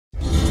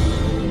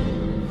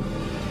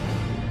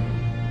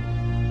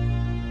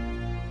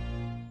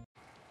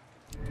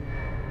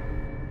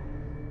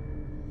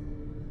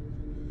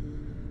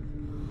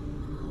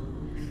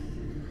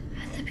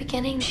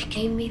beginning, she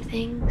gave me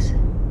things.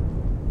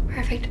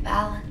 Perfect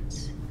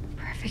balance,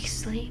 perfect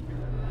sleep.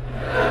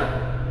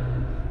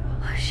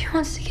 Oh, she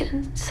wants to get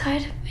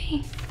inside of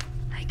me.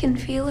 I can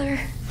feel her.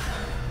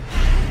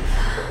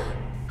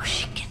 Oh,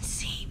 she can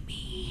see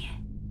me.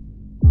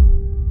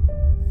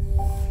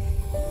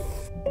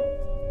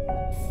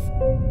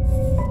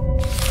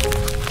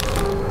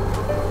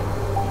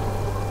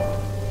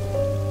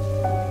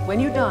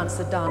 When you dance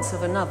the dance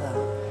of another,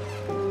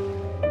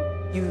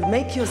 you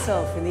make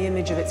yourself in the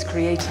image of its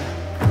creator.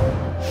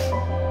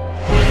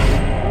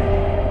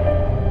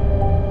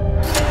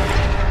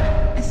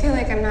 I feel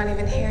like I'm not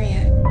even here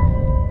yet.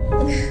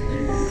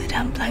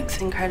 Madame Blanc's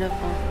incredible.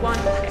 1,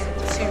 2,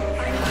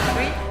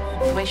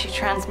 3. The way she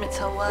transmits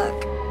her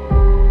work.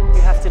 You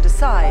have to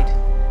decide,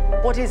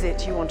 what is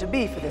it you want to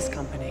be for this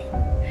company?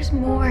 There's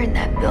more in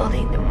that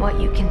building than what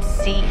you can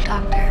see,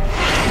 Doctor.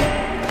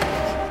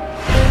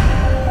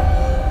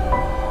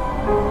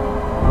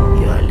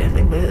 You are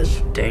living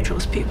with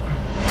dangerous people.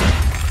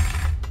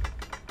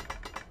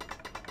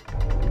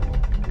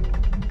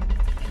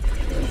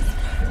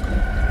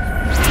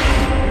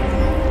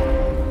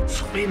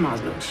 Three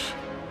mothers,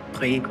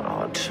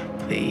 pre-God,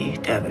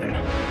 pre-devil.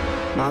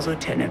 Mother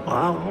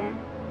tenebrarum,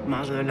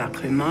 mother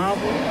lacrimarum,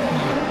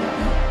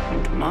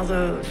 and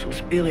mother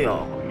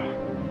suspiriorum.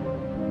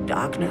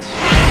 Darkness,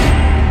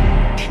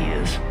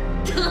 tears,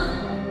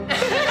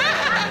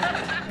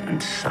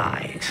 and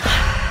sighs.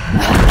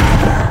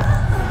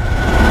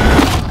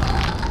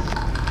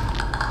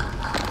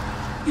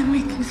 You're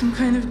making some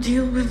kind of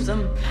deal with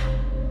them.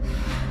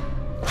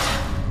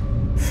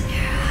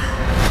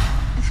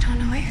 I don't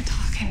know what you're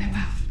talking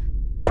about.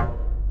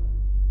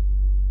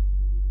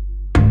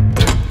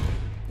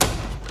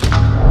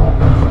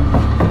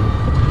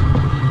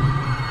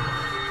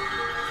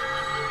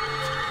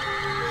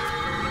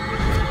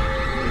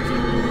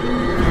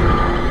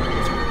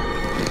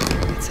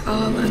 It's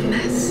all a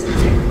mess. The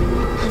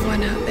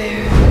one out there.